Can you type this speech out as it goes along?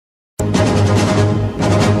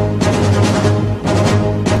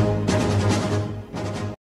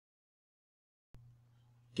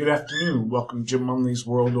Good afternoon. Welcome to Jim Munley's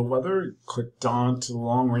World of Weather. Clicked on to the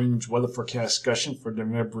long-range weather forecast discussion for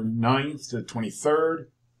November 9th to the 23rd.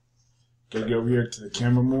 Gotta go over here to the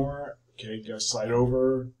camera more. Okay, gotta slide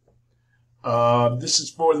over. This is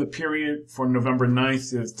for the period for November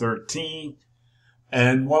 9th to the 13th.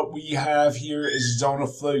 And what we have here is a zone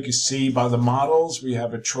of flow. You can see by the models, we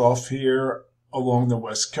have a trough here along the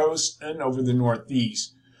west coast and over the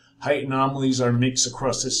northeast. Height anomalies are mixed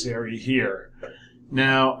across this area here.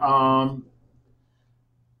 Now,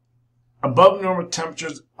 above normal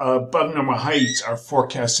temperatures, above normal heights are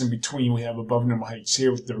forecast in between. We have above normal heights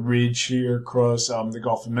here with the ridge here across the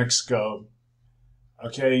Gulf of Mexico.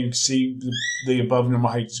 Okay, you can see the above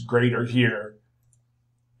normal heights greater here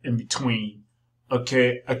in between.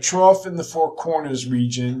 Okay, a trough in the Four Corners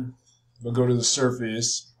region. We'll go to the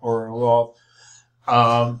surface or aloft.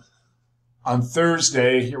 On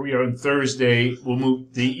Thursday, here we are on Thursday, we'll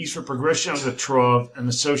move the eastward progression of the trough and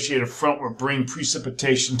associated front will bring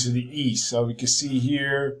precipitation to the east. So we can see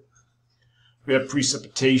here we have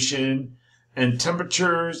precipitation and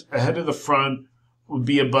temperatures ahead of the front will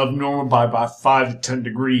be above normal by about 5 to 10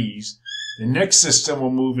 degrees. The next system will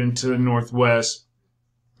move into the northwest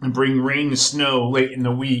and bring rain and snow late in the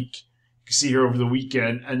week. You can see here over the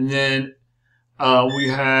weekend. And then we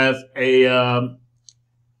have a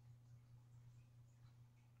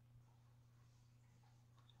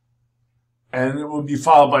and it will be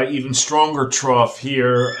followed by even stronger trough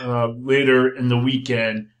here later in the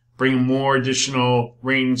weekend, bringing more additional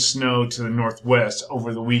rain and snow to the northwest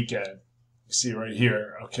over the weekend. You see right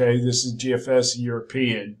here, okay? This is GFS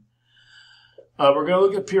European. We're going to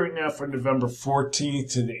look at period now for November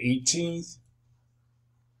 14th to the 18th.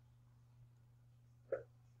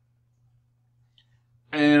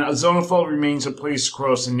 And a zone of flow remains in place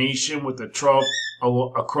across the nation with the trough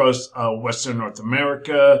across western North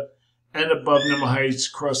America and above normal heights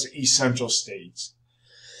across the east central states.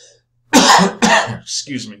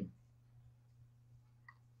 Excuse me.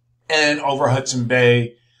 And over Hudson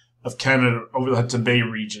Bay of Canada, over the Hudson Bay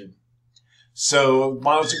region. So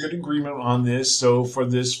models are good agreement on this. So for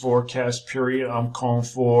this forecast period, I'm calling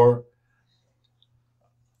for,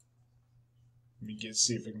 let me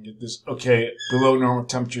see if I can get this. Okay, below normal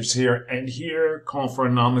temperatures here and here, calling for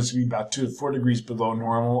anomalies to be about 2 to 4 degrees below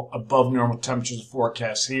normal. Above normal temperatures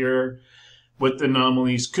forecast here, with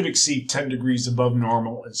anomalies could exceed 10 degrees above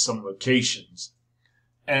normal in some locations.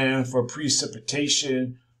 And for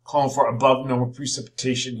precipitation, calling for above normal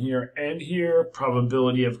precipitation here and here,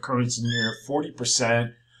 probability of occurrence near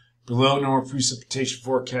 40%. Below normal precipitation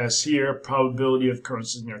forecast here, probability of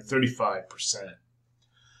occurrence is near 35%.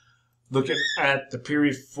 Looking at the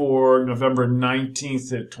period for November 19th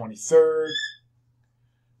to 23rd,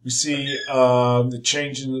 we see the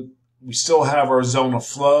change in we still have our zone of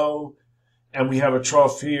flow, and we have a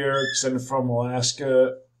trough here extending from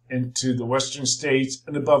Alaska into the western states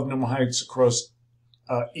and above normal heights across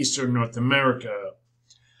eastern North America.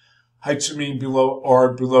 Heights remain below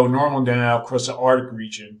normal now across the Arctic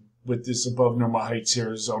region with this above normal heights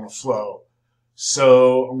here, zone of flow.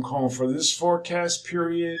 So I'm calling for this forecast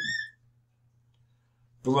period.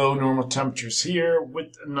 Below normal temperatures here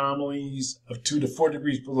with anomalies of 2 to 4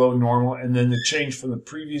 degrees below normal. And then the change from the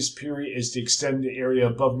previous period is to extend the area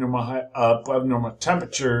above normal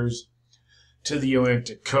temperatures to the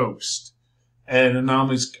Atlantic coast. And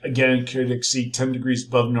anomalies, again, could exceed 10 degrees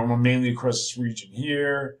above normal, mainly across this region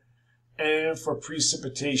here. And for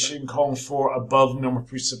precipitation, calling for above normal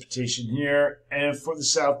precipitation here. And for the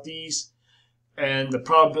southeast, and the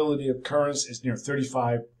probability of occurrence is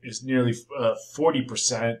nearly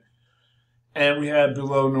 40%. And we have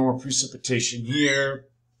below normal precipitation here.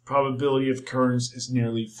 Probability of occurrence is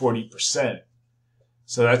nearly 40%.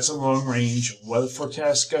 So that's a long range weather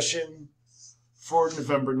forecast discussion for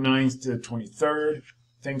November 9th to the 23rd.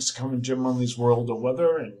 Thanks for coming to Jim Munley's World of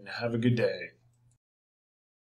Weather, and have a good day.